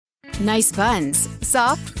Nice buns,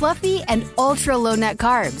 soft, fluffy, and ultra-low net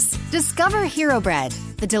carbs. Discover Hero Bread,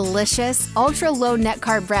 the delicious, ultra-low net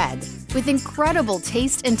carb bread with incredible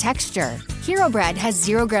taste and texture. Hero Bread has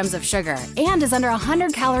 0 grams of sugar and is under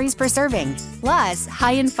 100 calories per serving. Plus,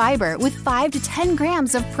 high in fiber with 5 to 10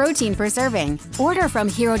 grams of protein per serving. Order from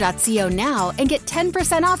hero.co now and get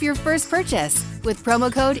 10% off your first purchase with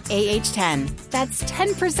promo code AH10. That's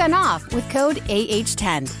 10% off with code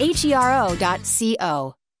AH10.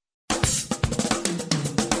 HERO.co.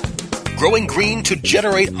 Growing green to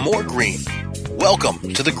generate more green.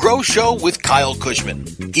 Welcome to The Grow Show with Kyle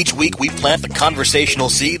Kushman. Each week we plant the conversational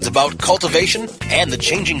seeds about cultivation and the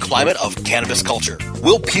changing climate of cannabis culture.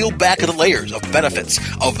 We'll peel back the layers of benefits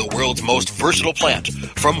of the world's most versatile plant,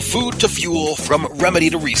 from food to fuel, from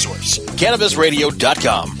remedy to resource.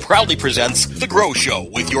 CannabisRadio.com proudly presents The Grow Show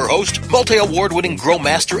with your host, multi-award-winning grow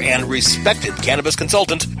master and respected cannabis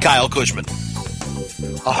consultant, Kyle Kushman.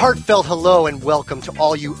 A heartfelt hello and welcome to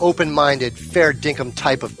all you open-minded, fair dinkum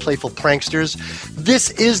type of playful pranksters.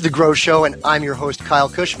 This is The Grow Show, and I'm your host, Kyle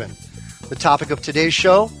Kushman. The topic of today's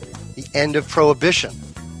show, the end of prohibition.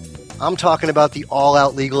 I'm talking about the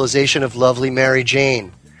all-out legalization of lovely Mary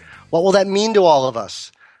Jane. What will that mean to all of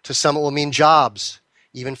us? To some it will mean jobs,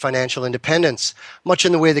 even financial independence, much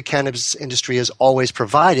in the way the cannabis industry has always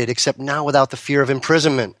provided, except now without the fear of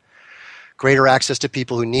imprisonment. Greater access to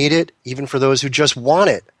people who need it, even for those who just want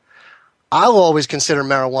it. I'll always consider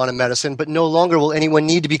marijuana medicine, but no longer will anyone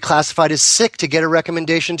need to be classified as sick to get a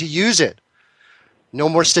recommendation to use it. No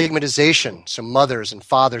more stigmatization, so mothers and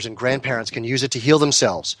fathers and grandparents can use it to heal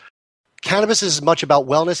themselves. Cannabis is as much about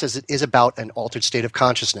wellness as it is about an altered state of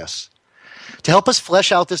consciousness. To help us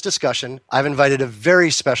flesh out this discussion, I've invited a very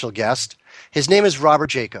special guest. His name is Robert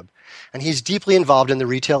Jacob, and he's deeply involved in the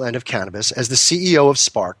retail end of cannabis as the CEO of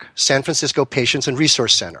SPARC, San Francisco Patients and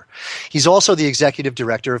Resource Center. He's also the executive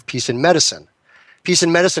director of Peace in Medicine. Peace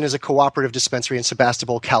in Medicine is a cooperative dispensary in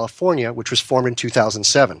Sebastopol, California, which was formed in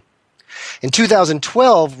 2007. In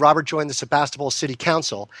 2012, Robert joined the Sebastopol City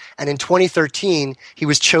Council, and in 2013, he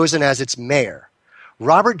was chosen as its mayor.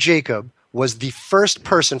 Robert Jacob was the first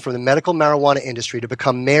person from the medical marijuana industry to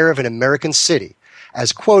become mayor of an American city,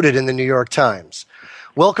 as quoted in the New York Times.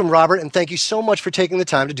 Welcome, Robert, and thank you so much for taking the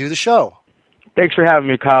time to do the show. Thanks for having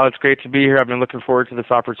me, Kyle. It's great to be here. I've been looking forward to this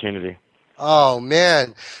opportunity. Oh,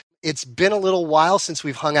 man. It's been a little while since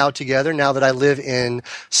we've hung out together now that I live in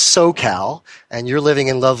SoCal and you're living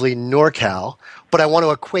in lovely NorCal. But I want to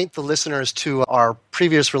acquaint the listeners to our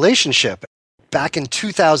previous relationship. Back in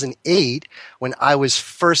 2008, when I was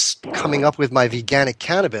first coming up with my veganic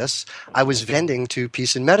cannabis, I was vending to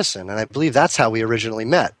Peace in Medicine, and I believe that's how we originally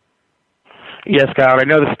met. Yes, Kyle. I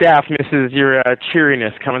know the staff misses your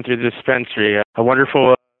cheeriness coming through the dispensary. A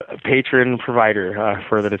wonderful patron provider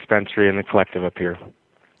for the dispensary and the collective up here.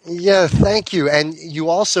 Yeah, thank you. And you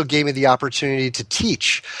also gave me the opportunity to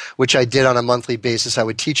teach, which I did on a monthly basis. I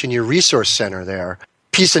would teach in your resource center there.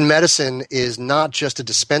 Peace in Medicine is not just a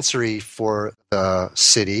dispensary for the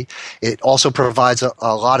city. It also provides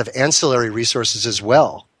a lot of ancillary resources as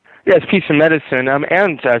well. Yes, Peace in Medicine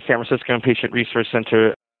and San Francisco Patient Resource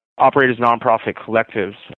Center operate as nonprofit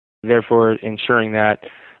collectives, therefore ensuring that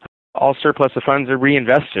all surplus of funds are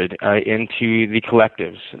reinvested into the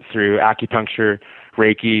collectives through acupuncture,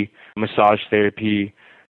 Reiki, massage therapy,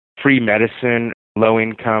 free medicine,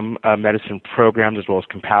 low-income medicine programs, as well as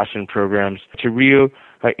compassion programs. It's a real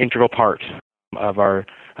integral part of our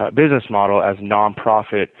business model as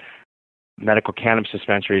nonprofit medical cannabis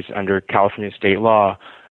dispensaries under California state law,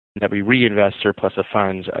 that we reinvest surplus of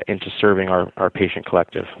funds into serving our patient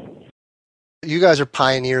collective. You guys are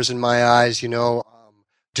pioneers in my eyes,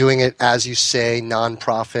 doing it, as you say,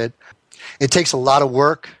 nonprofit. It takes a lot of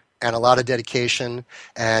work and a lot of dedication,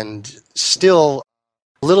 and still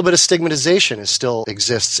a little bit of stigmatization still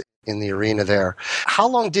exists in the arena there. How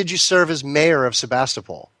long did you serve as mayor of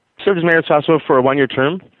Sebastopol? Served as mayor of Sebastopol for a one-year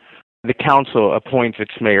term. The council appoints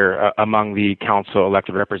its mayor among the council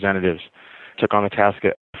elected representatives. Took on the task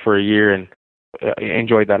for a year and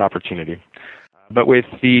enjoyed that opportunity. But with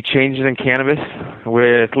the changes in cannabis,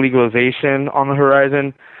 with legalization on the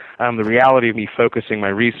horizon, the reality of me focusing my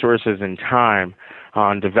resources and time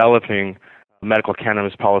on developing medical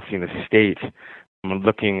cannabis policy in the state,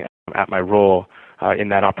 looking at my role in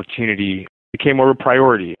that opportunity became more of a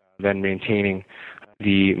priority than maintaining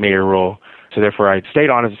the mayor role. So therefore I stayed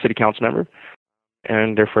on as a city council member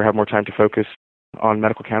and therefore have more time to focus on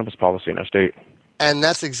medical cannabis policy in our state. And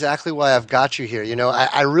that's exactly why I've got you here.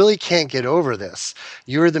 I really can't get over this.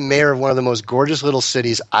 You're the mayor of one of the most gorgeous little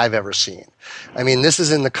cities I've ever seen. I mean, this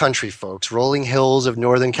is in the country, folks. Rolling hills of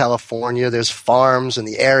Northern California. There's farms and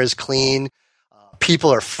the air is clean.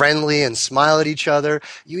 people are friendly and smile at each other.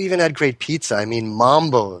 You even had great pizza. I mean,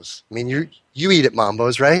 Mambo's. I mean, you eat at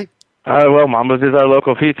Mambo's, right? Well, Mambo's is our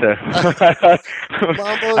local pizza.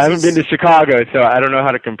 Mambo's I haven't been to Chicago, so I don't know how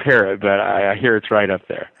to compare it, but I hear it's right up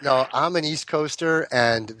there. No, I'm an East Coaster,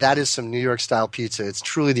 and that is some New York-style pizza. It's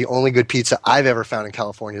truly the only good pizza I've ever found in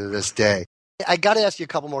California to this day. I got to ask you a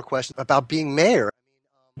couple more questions about being mayor.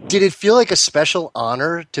 Did it feel like a special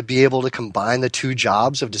honor to be able to combine the two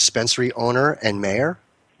jobs of dispensary owner and mayor?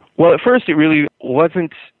 Well, at first it really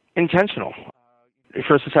wasn't intentional. We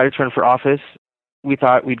first decided to run for office. We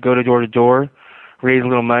thought we'd go door to door, raise a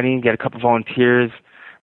little money, get a couple volunteers,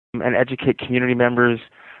 and educate community members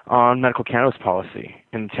on medical cannabis policy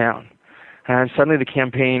in the town. And suddenly the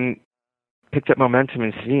campaign picked up momentum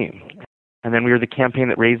and steam. And then we were the campaign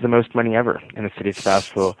that raised the most money ever in the city of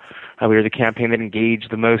Sebastopol. We were the campaign that engaged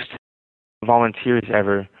the most volunteers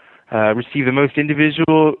ever, received the most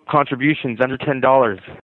individual contributions under $10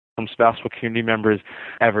 from Sebastopol community members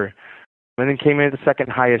ever. And then came in at the second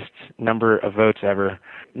highest number of votes ever.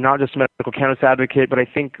 Not just a medical cannabis advocate, but I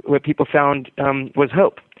think what people found was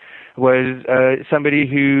hope, was somebody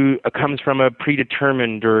who comes from a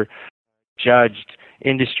predetermined or judged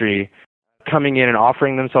industry coming in and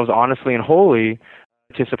offering themselves honestly and wholly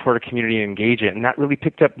to support a community and engage it. And that really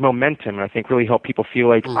picked up momentum and I think really helped people feel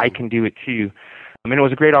like I can do it too. And it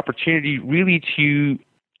was a great opportunity really to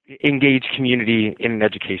engage community in an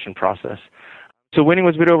education process. So winning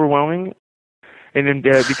was a bit overwhelming. And then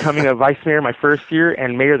becoming a vice mayor my first year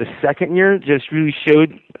and mayor the second year just really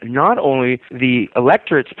showed not only the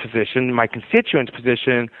electorate's position, my constituents'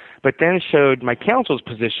 position, but then showed my council's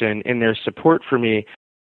position in their support for me.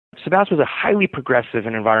 Sebastopol was a highly progressive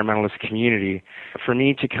and environmentalist community. For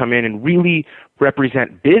me to come in and really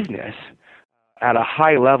represent business at a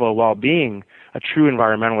high level while being a true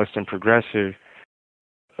environmentalist and progressive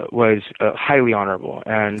was highly honorable.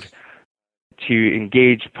 And to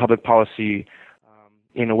engage public policy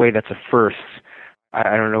in a way that's a first,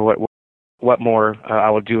 I don't know what more I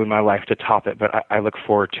will do in my life to top it, but I look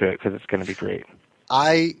forward to it because it's going to be great.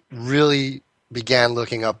 I really began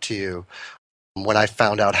looking up to you when I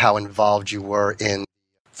found out how involved you were in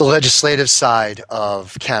the legislative side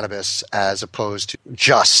of cannabis as opposed to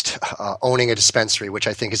just owning a dispensary, which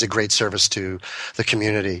I think is a great service to the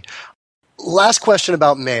community. Last question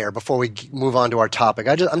about mayor before we move on to our topic.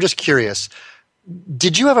 I'm just curious,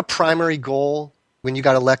 did you have a primary goal when you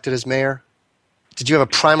got elected as mayor? Did you have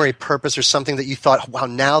a primary purpose or something that you thought, wow,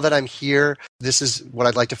 now that I'm here, this is what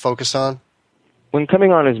I'd like to focus on? When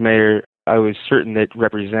coming on as mayor, I was certain that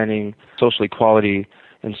representing social equality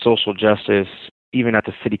and social justice, even at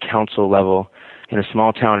the city council level in a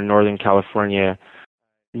small town in Northern California,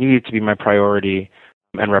 needed to be my priority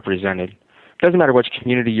and represented. It doesn't matter which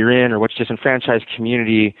community you're in or which disenfranchised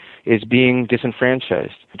community is being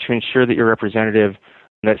disenfranchised. To ensure that your representative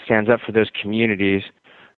that stands up for those communities,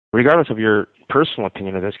 regardless of your personal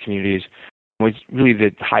opinion of those communities, was really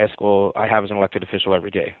the highest goal I have as an elected official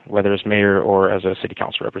every day, whether as mayor or as a city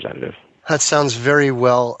council representative. That sounds very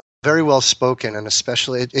well spoken, and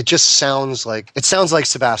especially it just sounds like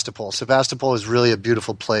Sebastopol. Sebastopol is really a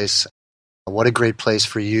beautiful place. What a great place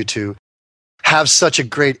for you to have such a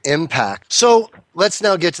great impact. So let's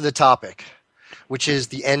now get to the topic, which is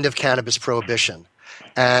the end of cannabis prohibition.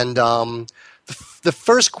 And the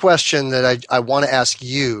first question that I want to ask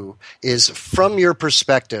you is, from your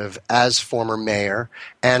perspective as former mayor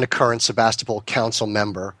and a current Sebastopol council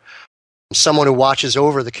member, someone who watches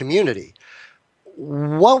over the community,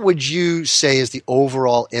 what would you say is the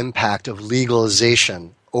overall impact of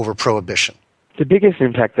legalization over prohibition? The biggest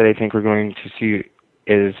impact that I think we're going to see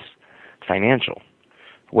is financial.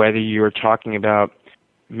 Whether you're talking about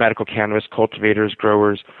medical cannabis cultivators,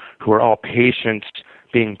 growers, who are all patients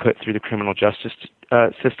being put through the criminal justice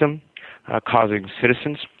system, causing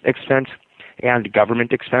citizens expense and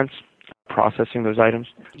government expense processing those items.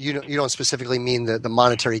 You don't specifically mean the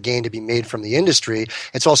monetary gain to be made from the industry.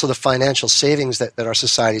 It's also the financial savings that our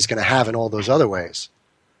society is going to have in all those other ways.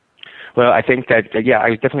 Well, I think that, I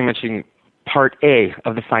was definitely mentioning part A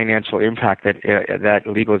of the financial impact that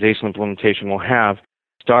legalization implementation will have.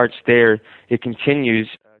 Starts there. It continues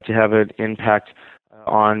to have an impact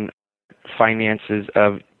on finances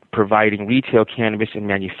of providing retail cannabis and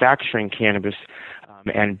manufacturing cannabis,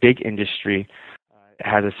 and big industry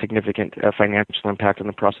has a significant financial impact on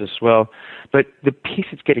the process as well. But the piece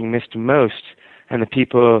that's getting missed most, and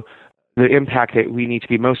the impact that we need to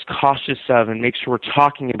be most cautious of and make sure we're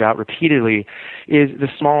talking about repeatedly, is the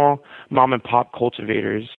small mom and pop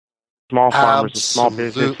cultivators, small farmers, the small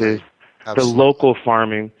businesses, the local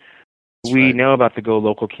farming. We know about the Go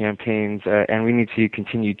Local campaigns, and we need to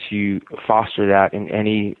continue to foster that in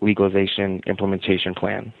any legalization implementation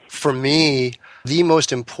plan. For me, the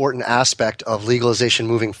most important aspect of legalization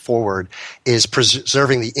moving forward is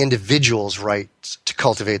preserving the individual's right to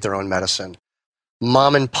cultivate their own medicine.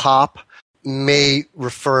 Mom and pop may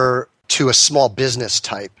refer to a small business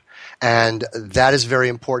type, and that is very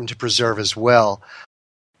important to preserve as well.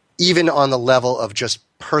 Even on the level of just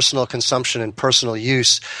personal consumption and personal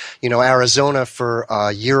use, Arizona for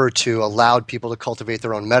a year or two allowed people to cultivate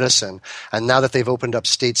their own medicine. And now that they've opened up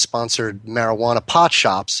state-sponsored marijuana pot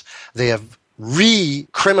shops, they have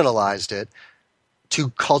recriminalized it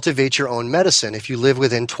to cultivate your own medicine if you live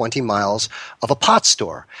within 20 miles of a pot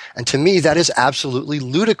store. And to me, that is absolutely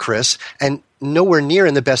ludicrous and nowhere near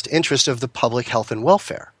in the best interest of the public health and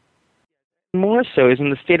welfare. More so is in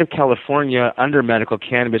the state of California, under medical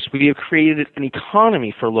cannabis, we have created an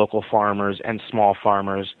economy for local farmers and small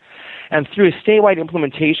farmers. And through a statewide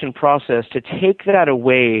implementation process to take that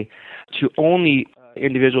away to only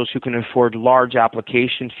individuals who can afford large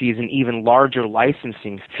application fees and even larger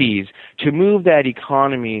licensing fees, to move that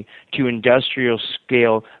economy to industrial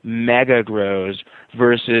scale mega grows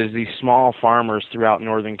versus these small farmers throughout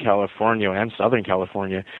Northern California and Southern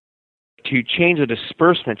California, to change the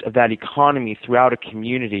disbursement of that economy throughout a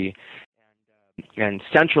community and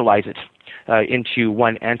centralize it into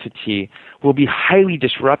one entity will be highly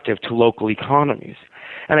disruptive to local economies.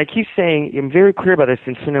 And I keep saying, I'm very clear about this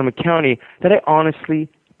in Sonoma County, that I honestly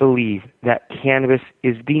believe that cannabis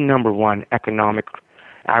is the number one economic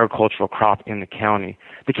agricultural crop in the county.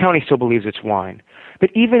 The county still believes it's wine.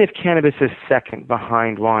 But even if cannabis is second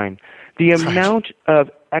behind wine, the amount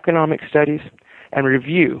of economic studies and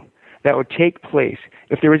review that would take place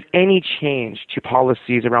if there was any change to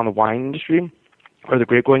policies around the wine industry or the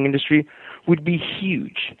grape growing industry would be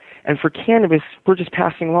huge. And for cannabis, we're just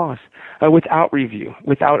passing laws without review,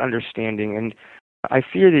 without understanding. And I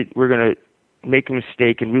fear that we're going to make a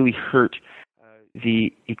mistake and really hurt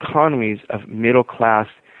the economies of middle class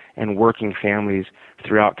and working families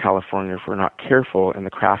throughout California if we're not careful in the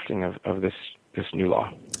crafting of this new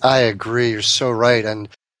law. I agree. You're so right. And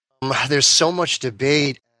there's so much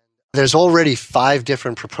debate. There's already 5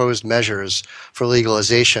 different proposed measures for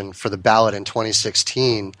legalization for the ballot in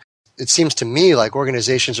 2016. It seems to me like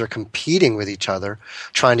organizations are competing with each other,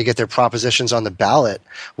 trying to get their propositions on the ballot.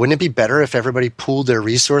 Wouldn't it be better if everybody pooled their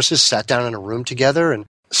resources, sat down in a room together, and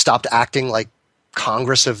stopped acting like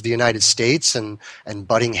Congress of the United States and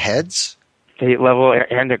butting heads? State level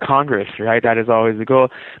and at Congress, right? That is always the goal.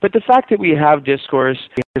 But the fact that we have discourse,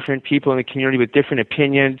 different people in the community with different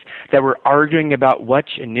opinions, that we're arguing about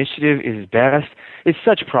which initiative is best, is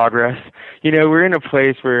such progress. We're in a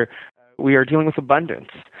place where we are dealing with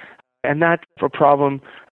abundance. And that's a problem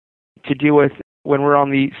to deal with when we're on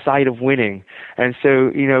the side of winning. And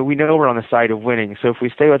so, we know we're on the side of winning. So if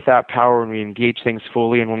we stay with that power and we engage things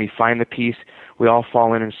fully, and when we find the peace, we all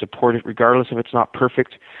fall in and support it, regardless if it's not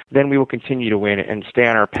perfect, then we will continue to win and stay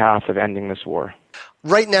on our path of ending this war.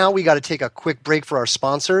 Right now, we got to take a quick break for our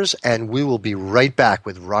sponsors, and we will be right back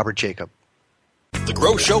with Robert Jacob. The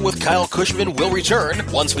Grow Show with Kyle Kushman will return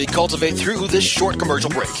once we cultivate through this short commercial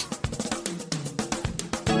break.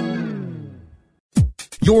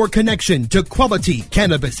 Your connection to quality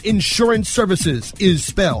cannabis insurance services is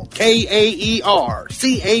spelled Kaercher.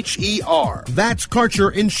 That's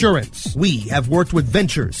Karcher Insurance. We have worked with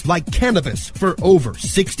ventures like cannabis for over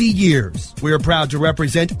 60 years. We're proud to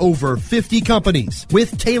represent over 50 companies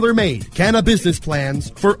with tailor-made cannabis business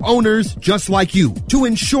plans for owners just like you to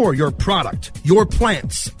insure your product, your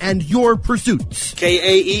plants, and your pursuits.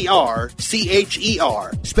 Kaercher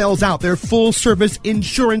spells out their full-service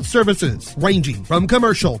insurance services ranging from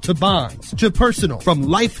commercial to bonds, to personal, from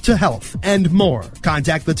life to health, and more.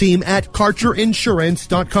 Contact the team at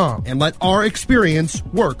KarcherInsurance.com and let our experience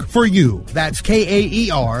work for you. That's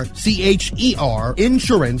Kaercher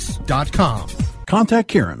Insurance.com. Contact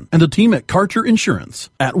Karen and the team at Karcher Insurance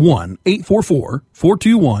at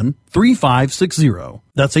 1-844-421-3560.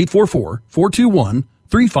 That's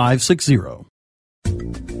 844-421-3560.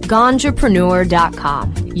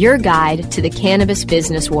 Ganjapreneur.com, your guide to the cannabis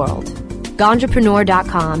business world.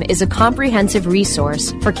 Ganjapreneur.com is a comprehensive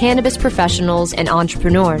resource for cannabis professionals and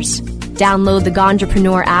entrepreneurs. Download the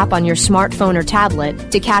Ganjapreneur app on your smartphone or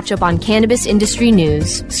tablet to catch up on cannabis industry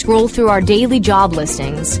news, scroll through our daily job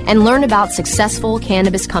listings, and learn about successful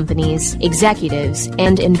cannabis companies, executives,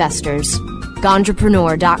 and investors.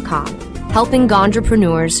 Ganjapreneur.com, helping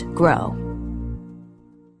Ganjapreneurs grow.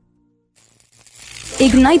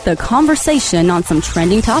 Ignite the conversation on some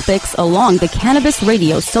trending topics along the Cannabis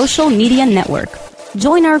Radio social media network.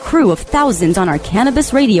 Join our crew of thousands on our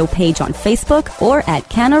Cannabis Radio page on Facebook or at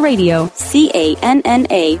Canna Radio,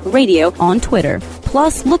 CANNA Radio on Twitter.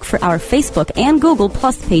 Plus, look for our Facebook and Google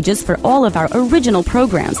Plus pages for all of our original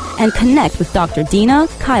programs and connect with Dr. Dina,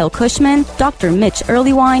 Kyle Kushman, Dr. Mitch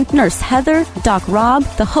Earlywine, Nurse Heather, Doc Rob,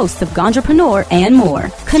 the hosts of Ganjapreneur, and more.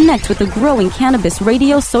 Connect with the growing Cannabis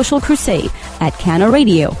Radio Social Crusade at Canna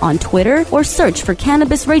Radio on Twitter or search for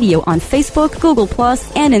Cannabis Radio on Facebook, Google Plus,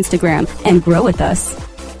 and Instagram and grow with us.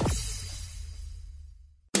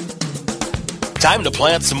 Time to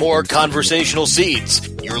plant some more conversational seeds.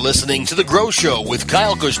 You're listening to The Grow Show with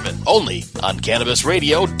Kyle Kushman, only on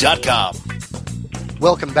CannabisRadio.com.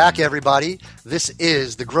 Welcome back, everybody. This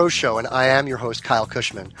is The Grow Show, and I am your host, Kyle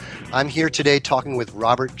Kushman. I'm here today talking with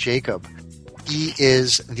Robert Jacob. He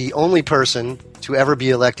is the only person to ever be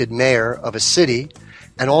elected mayor of a city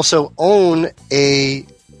and also own a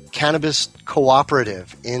cannabis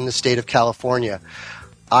cooperative in the state of California.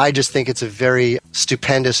 I just think it's a very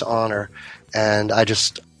stupendous honor, and I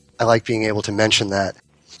like being able to mention that.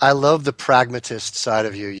 I love the pragmatist side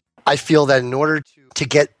of you. I feel that in order to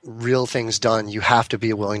get real things done, you have to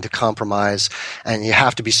be willing to compromise, and you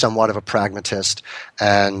have to be somewhat of a pragmatist,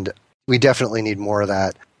 and we definitely need more of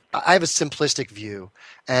that. I have a simplistic view,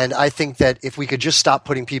 and I think that if we could just stop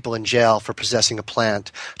putting people in jail for possessing a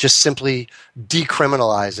plant, just simply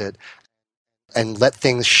decriminalize it and let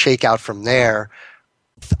things shake out from there,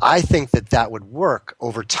 I think that would work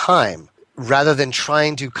over time, rather than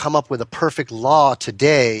trying to come up with a perfect law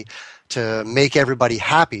today to make everybody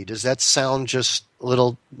happy. Does that sound just a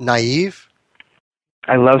little naive?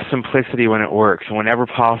 I love simplicity when it works. Whenever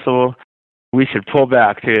possible, we should pull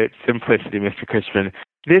back to simplicity, Mr. Kushman.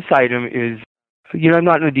 This item is, I'm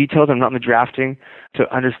not in the details, I'm not in the drafting, so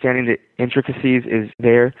understanding the intricacies is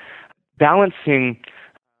there. Balancing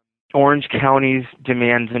Orange County's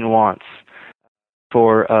demands and wants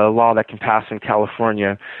for a law that can pass in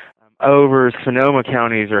California over Sonoma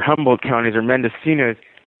counties or Humboldt counties or Mendocino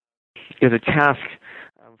is a task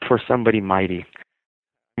for somebody mighty.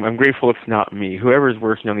 I'm grateful it's not me. Whoever is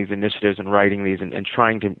working on these initiatives and writing these and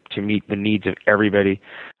trying to meet the needs of everybody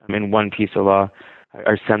in one piece of law,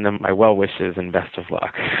 I send them my well wishes and best of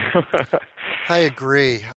luck. I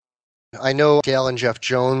agree. I know Gail and Jeff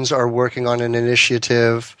Jones are working on an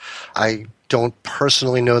initiative. I don't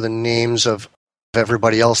personally know the names of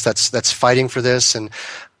everybody else that's fighting for this, and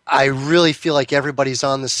I really feel like everybody's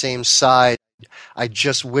on the same side. I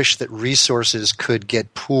just wish that resources could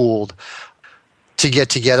get pooled to get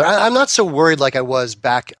together. I'm not so worried like I was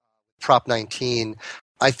back Prop 19.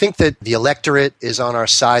 I think that the electorate is on our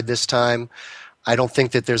side this time. I don't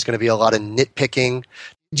think that there's going to be a lot of nitpicking.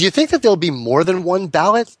 Do you think that there'll be more than one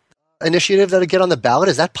ballot initiative that'll get on the ballot?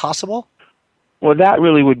 Is that possible? Well, that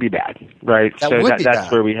really would be bad, right? That's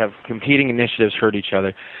bad. Where we have competing initiatives hurt each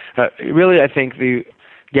other. Really, I think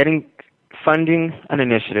getting funding an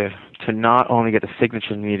initiative to not only get the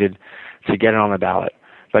signatures needed to get it on the ballot,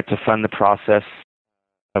 but to fund the process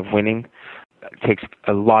of winning takes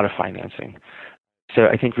a lot of financing. So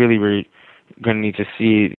I think really we're going to need to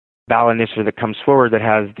see ballot initiative that comes forward that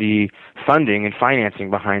has the funding and financing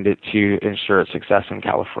behind it to ensure its success in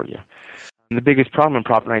California. And the biggest problem in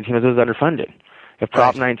Prop 19 is it was underfunded. If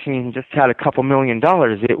Prop 19 just had a couple $1 million,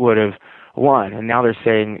 it would have won. And now they're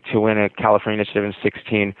saying to win a California initiative in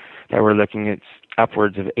 16 that we're looking at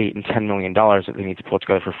upwards of $8 and $10 million that they need to pull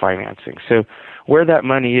together for financing. So where that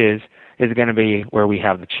money is going to be where we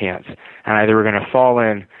have the chance. And either we're going to fall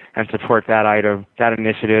in and support that item, that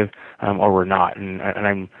initiative, or we're not.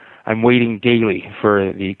 And I'm waiting daily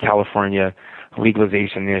for the California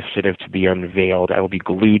legalization initiative to be unveiled. I will be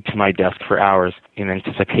glued to my desk for hours in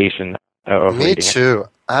anticipation of Me too.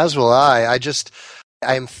 As will I.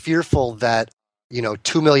 I am fearful that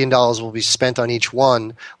 $2 million will be spent on each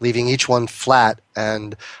one, leaving each one flat,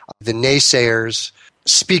 and the naysayers,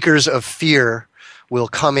 speakers of fear, will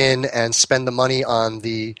come in and spend the money on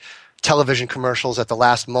the television commercials at the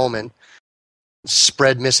last moment,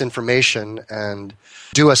 spread misinformation, and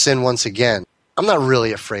do us in once again. I'm not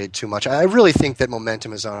really afraid too much. I really think that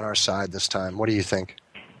momentum is on our side this time. What do you think?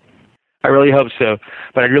 I really hope so,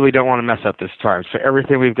 but I really don't want to mess up this time. So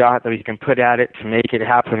everything we've got that we can put at it to make it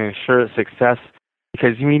happen and ensure its success,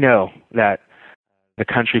 because we know that the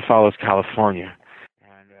country follows California,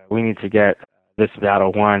 and we need to get this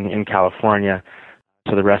battle won in California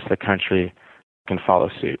so the rest of the country can follow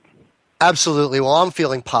suit. Absolutely. Well, I'm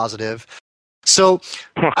feeling positive. So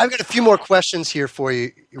I've got a few more questions here for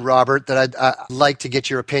you, Robert, that I'd like to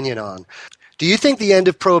get your opinion on. Do you think the end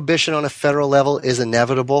of prohibition on a federal level is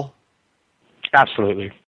inevitable?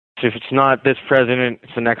 Absolutely. If it's not this president,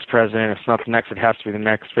 it's the next president. If it's not the next, it has to be the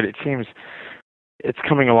next. But it seems it's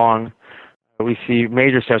coming along. We see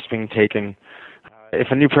major steps being taken. If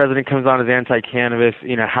a new president comes on as anti-cannabis,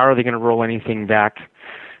 how are they going to roll anything back?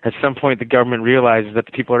 At some point, the government realizes that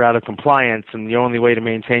the people are out of compliance, and the only way to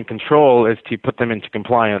maintain control is to put them into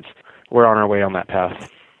compliance. We're on our way on that path.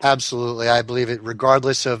 Absolutely. I believe it,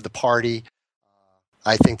 regardless of the party.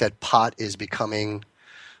 I think that pot is becoming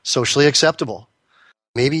socially acceptable,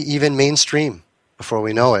 maybe even mainstream before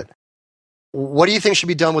we know it. What do you think should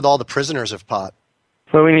be done with all the prisoners of pot?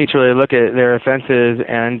 Well, we need to really look at their offenses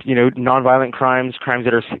and, nonviolent crimes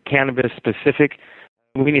that are cannabis-specific.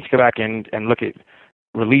 We need to go back and look at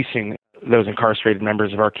releasing those incarcerated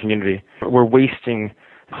members of our community. We're wasting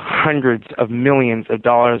hundreds of millions of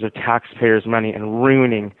dollars of taxpayers' money and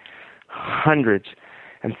ruining hundreds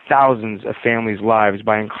and thousands of families' lives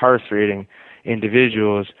by incarcerating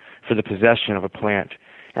individuals for the possession of a plant.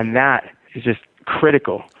 And that is just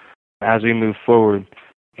critical as we move forward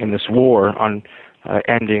in this war on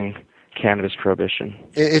ending cannabis prohibition.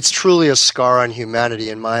 It's truly a scar on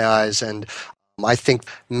humanity in my eyes, and I think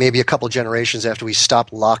maybe a couple generations after we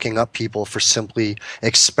stop locking up people for simply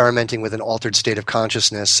experimenting with an altered state of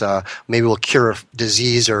consciousness, maybe we'll cure a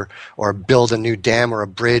disease or build a new dam or a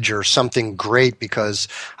bridge or something great, because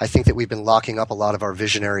I think that we've been locking up a lot of our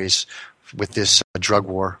visionaries with this drug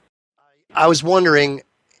war. I was wondering,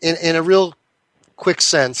 in a real quick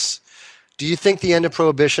sense, do you think the end of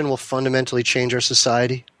prohibition will fundamentally change our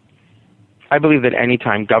society? I believe that any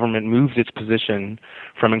time government moves its position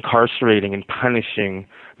from incarcerating and punishing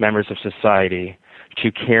members of society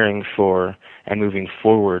to caring for and moving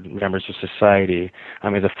forward members of society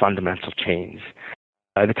is a fundamental change.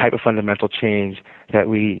 The type of fundamental change that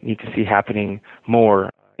we need to see happening more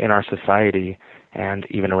in our society and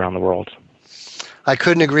even around the world. I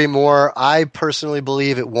couldn't agree more. I personally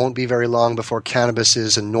believe it won't be very long before cannabis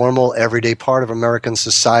is a normal, everyday part of American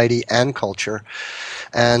society and culture.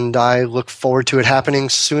 And I look forward to it happening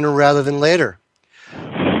sooner rather than later.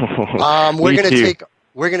 We're going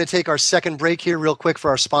to take our second break here real quick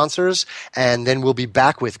for our sponsors, and then we'll be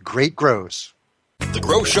back with Great Grows. The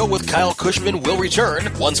Grow Show with Kyle Kushman will return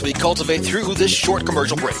once we cultivate through this short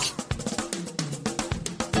commercial break.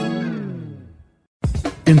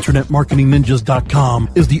 InternetMarketingNinjas.com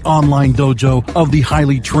is the online dojo of the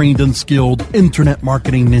highly trained and skilled Internet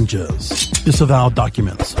Marketing Ninjas. Disavow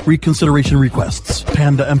documents, reconsideration requests,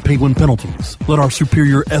 panda and penguin penalties. Let our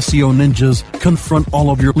superior SEO ninjas confront all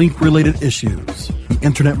of your link-related issues. The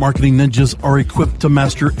Internet Marketing Ninjas are equipped to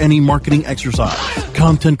master any marketing exercise,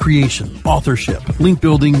 content creation, authorship, link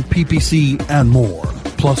building, PPC, and more.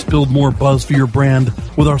 Plus, build more buzz for your brand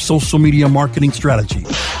with our social media marketing strategy.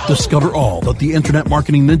 Discover all that the Internet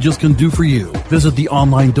Marketing Ninjas can do for you. Visit the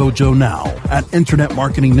online dojo now at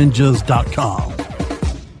InternetMarketingNinjas.com.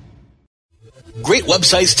 Great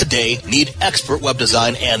websites today need expert web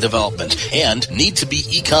design and development and need to be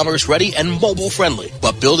e-commerce ready and mobile friendly.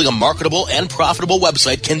 But building a marketable and profitable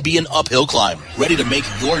website can be an uphill climb. Ready to make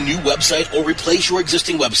your new website or replace your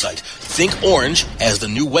existing website? Think Orange as the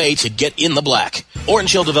new way to get in the black.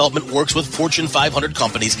 Orange Hill Development works with Fortune 500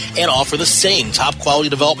 companies and offer the same top quality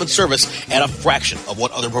development service at a fraction of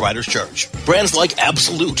what other providers charge. Brands like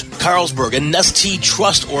Absolute, Carlsberg, and Nestea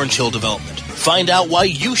trust Orange Hill Development. Find out why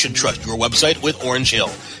you should trust your website with Orange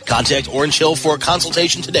Hill. Contact Orange Hill for a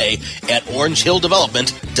consultation today at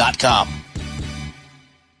orangehilldevelopment.com.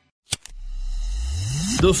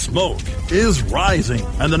 The smoke is rising,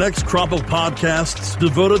 and the next crop of podcasts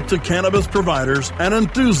devoted to cannabis providers and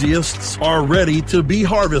enthusiasts are ready to be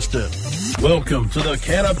harvested. Welcome to the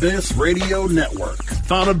Cannabis Radio Network,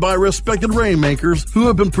 founded by respected rainmakers who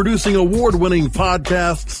have been producing award-winning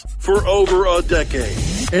podcasts for over a decade.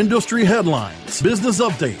 Industry headlines, business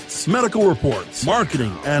updates, medical reports,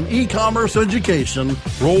 marketing, and e-commerce education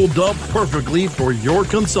rolled up perfectly for your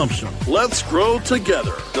consumption. Let's grow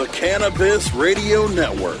together. The Cannabis Radio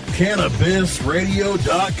Network.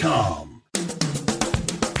 CannabisRadio.com.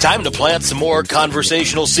 Time to plant some more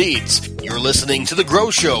conversational seeds. You're listening to The Grow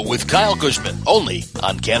Show with Kyle Kushman, only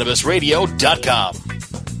on CannabisRadio.com.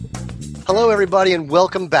 Hello, everybody, and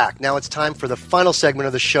welcome back. Now it's time for the final segment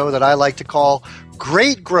of the show that I like to call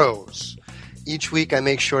Great Grows. Each week I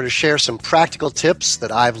make sure to share some practical tips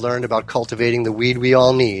that I've learned about cultivating the weed we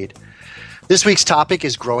all need. This week's topic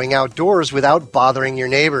is growing outdoors without bothering your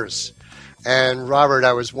neighbors. And Robert,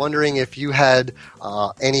 I was wondering if you had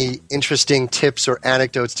any interesting tips or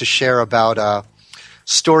anecdotes to share about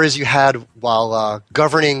stories you had while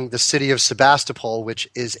governing the city of Sebastopol, which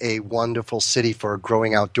is a wonderful city for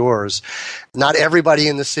growing outdoors. Not everybody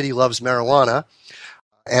in the city loves marijuana,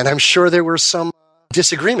 and I'm sure there were some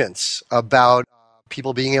disagreements about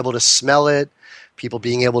people being able to smell it, people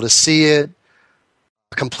being able to see it.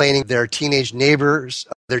 complaining their teenage neighbors,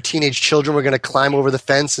 their teenage children were going to climb over the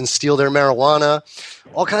fence and steal their marijuana.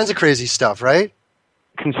 All kinds of crazy stuff, right?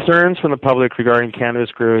 Concerns from the public regarding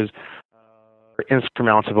cannabis grows are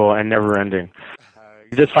insurmountable and never-ending.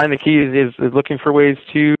 You just find the key is looking for ways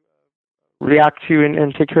to react to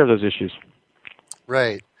and take care of those issues.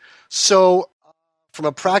 Right. So from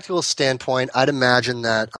a practical standpoint, I'd imagine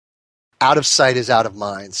that out of sight is out of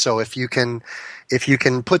mind. So if you can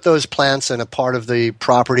put those plants in a part of the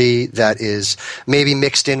property that is maybe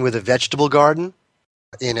mixed in with a vegetable garden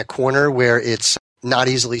in a corner where it's not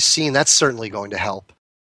easily seen, that's certainly going to help.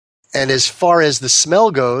 And as far as the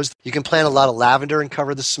smell goes, you can plant a lot of lavender and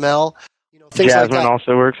cover the smell. Things Jasmine like that.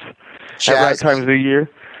 also works at right times of the year.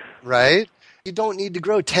 Right. You don't need to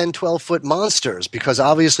grow 10, 12-foot monsters because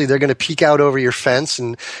obviously they're going to peek out over your fence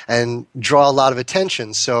and draw a lot of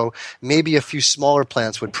attention. So maybe a few smaller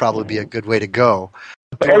plants would probably be a good way to go.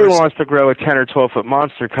 But everyone wants to grow a 10 or 12-foot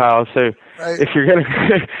monster, Kyle. So if you're going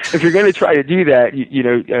to try to do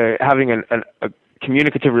that, having a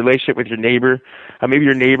communicative relationship with your neighbor, maybe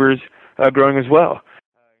your neighbors growing as well.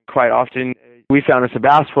 Quite often, we found in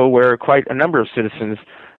Sebastopol where quite a number of citizens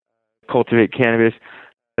cultivate cannabis,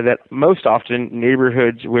 that most often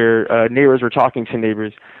neighborhoods where neighbors were talking to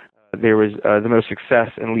neighbors, there was the most success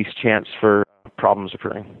and least chance for problems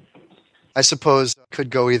occurring. I suppose could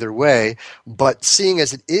go either way, but seeing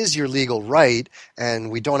as it is your legal right and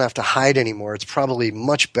we don't have to hide anymore, it's probably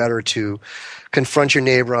much better to confront your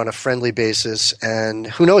neighbor on a friendly basis, and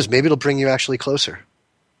who knows, maybe it'll bring you actually closer.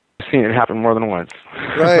 I've seen it happen more than once.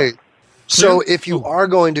 Right. So if you are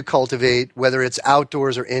going to cultivate, whether it's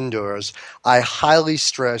outdoors or indoors, I highly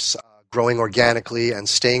stress growing organically and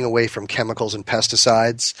staying away from chemicals and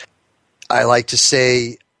pesticides. I like to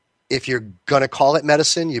say, if you're going to call it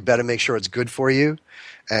medicine, you better make sure it's good for you.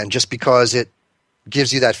 And just because it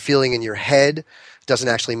gives you that feeling in your head doesn't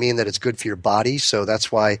actually mean that it's good for your body. So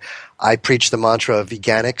that's why I preach the mantra of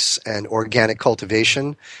veganics and organic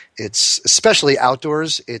cultivation. It's especially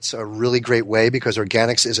outdoors. It's a really great way because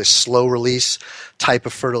organics is a slow release type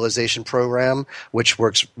of fertilization program, which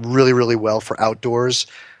works really, really well for outdoors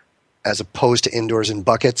as opposed to indoors in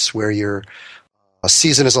buckets where your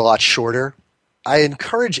season is a lot shorter. I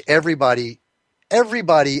encourage everybody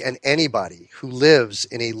and anybody who lives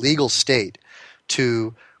in a legal state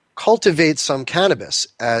to cultivate some cannabis,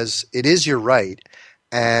 as it is your right,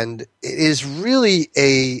 and it is really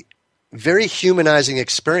a very humanizing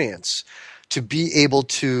experience to be able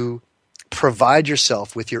to provide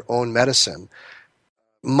yourself with your own medicine.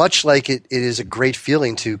 Much like it is a great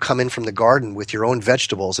feeling to come in from the garden with your own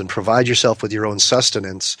vegetables and provide yourself with your own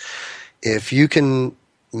sustenance. If you can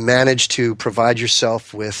manage to provide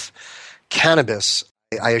yourself with cannabis,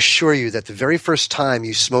 I assure you that the very first time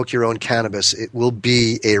you smoke your own cannabis, it will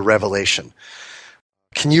be a revelation.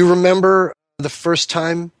 Can you remember the first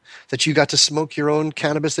time that you got to smoke your own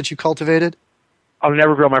cannabis that you cultivated? I'll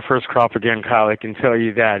never grow my first crop again, Kyle. I can tell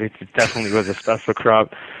you that. It definitely was a special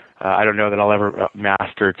crop. I don't know that I'll ever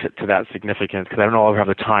master to that significance because I don't know I'll ever have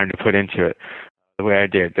the time to put into it the way I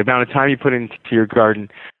did. The amount of time you put into your garden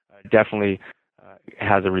definitely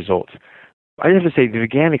has a result. I have to say, the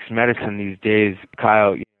organics medicine these days,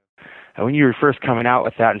 Kyle, when you were first coming out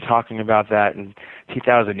with that and talking about that in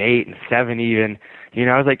 2008 and 2007 even,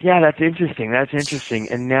 I was like, yeah, that's interesting.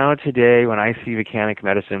 And now today, when I see organic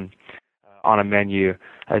medicine on a menu,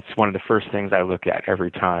 it's one of the first things I look at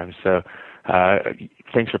every time. So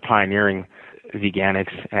thanks for pioneering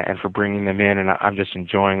veganics and for bringing them in, and I'm just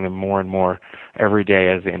enjoying them more and more every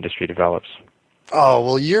day as the industry develops. Oh,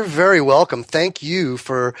 well, you're very welcome. Thank you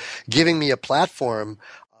for giving me a platform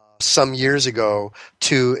some years ago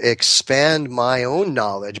to expand my own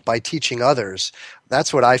knowledge by teaching others.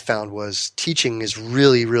 That's what I found was teaching is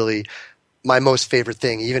really, really my most favorite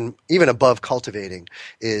thing, even above cultivating,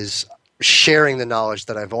 is sharing the knowledge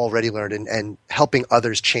that I've already learned and helping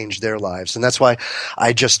others change their lives. And that's why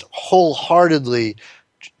I just wholeheartedly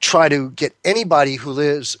try to get anybody who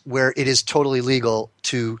lives where it is totally legal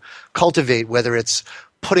to cultivate, whether it's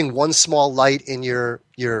putting one small light in your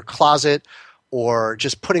closet or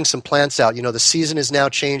just putting some plants out. The season is now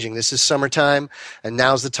changing. This is summertime, and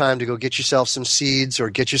now's the time to go get yourself some seeds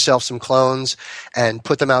or get yourself some clones and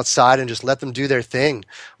put them outside and just let them do their thing.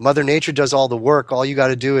 Mother Nature does all the work. All you got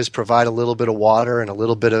to do is provide a little bit of water and a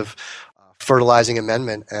little bit of fertilizing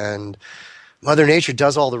amendment, and Mother Nature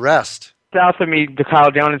does all the rest. South of me, Kyle,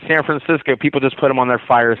 down in San Francisco, people just put them on their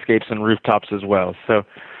fire escapes and rooftops as well. So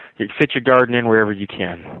you fit your garden in wherever you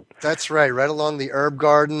can. That's right along the herb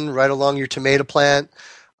garden, right along your tomato plant.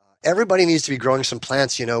 Everybody needs to be growing some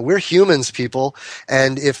plants. We're humans, people.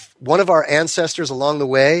 And if one of our ancestors along the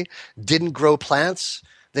way didn't grow plants,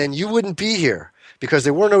 then you wouldn't be here because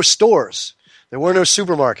there were no stores. There were no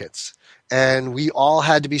supermarkets. And we all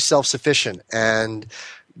had to be self-sufficient. And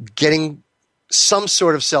getting some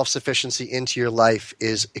sort of self-sufficiency into your life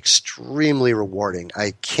is extremely rewarding.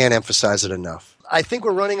 I can't emphasize it enough. I think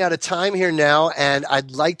we're running out of time here now, and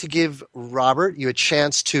I'd like to give Robert you a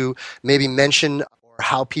chance to maybe mention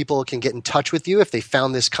how people can get in touch with you if they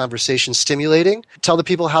found this conversation stimulating. Tell the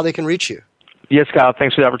people how they can reach you. Yes, Kyle.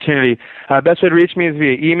 Thanks for the opportunity. Best way to reach me is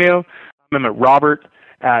via email. I'm at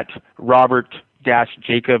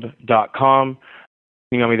robert@jacob.com.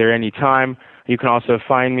 Email me there anytime. You can also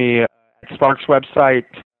find me at Spark's website,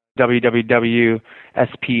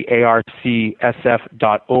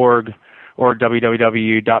 www.sparcsf.org or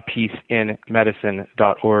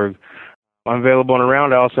www.peaceinmedicine.org. I'm available and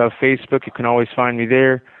around. I also have Facebook. You can always find me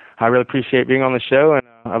there. I really appreciate being on the show, and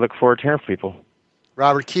I look forward to hearing from people.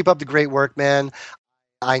 Robert, keep up the great work, man.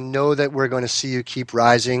 I know that we're going to see you keep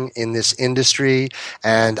rising in this industry,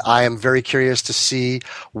 and I am very curious to see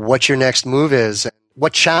what your next move is,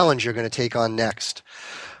 what challenge you're going to take on next.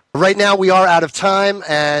 Right now, we are out of time,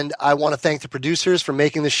 and I want to thank the producers for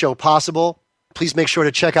making this show possible. Please make sure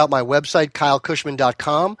to check out my website,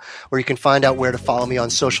 KyleKushman.com, where you can find out where to follow me on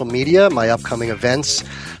social media, my upcoming events,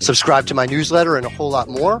 subscribe to my newsletter, and a whole lot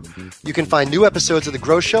more. You can find new episodes of The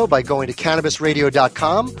Grow Show by going to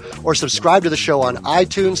CannabisRadio.com or subscribe to the show on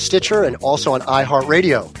iTunes, Stitcher, and also on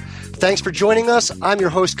iHeartRadio. Thanks for joining us. I'm your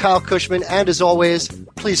host, Kyle Kushman, and as always,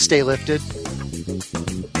 please stay lifted.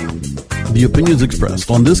 The opinions expressed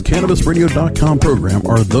on this CannabisRadio.com program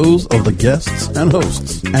are those of the guests and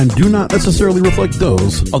hosts and do not necessarily reflect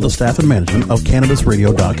those of the staff and management of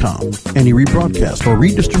CannabisRadio.com. Any rebroadcast or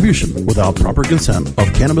redistribution without proper consent of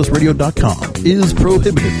CannabisRadio.com is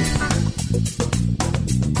prohibited.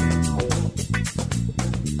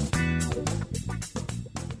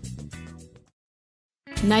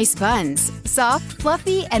 Nice buns, soft,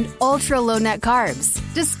 fluffy, and ultra-low net carbs.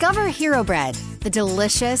 Discover Hero Bread, the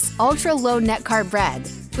delicious ultra-low net carb bread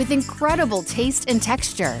with incredible taste and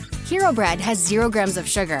texture. Hero Bread has 0 grams of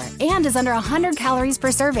sugar and is under 100 calories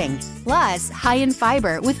per serving. Plus, high in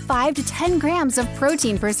fiber with 5 to 10 grams of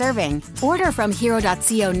protein per serving. Order from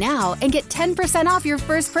hero.co now and get 10% off your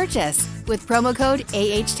first purchase with promo code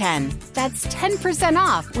AH10. That's 10%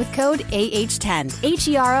 off with code AH10.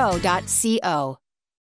 HERO.co.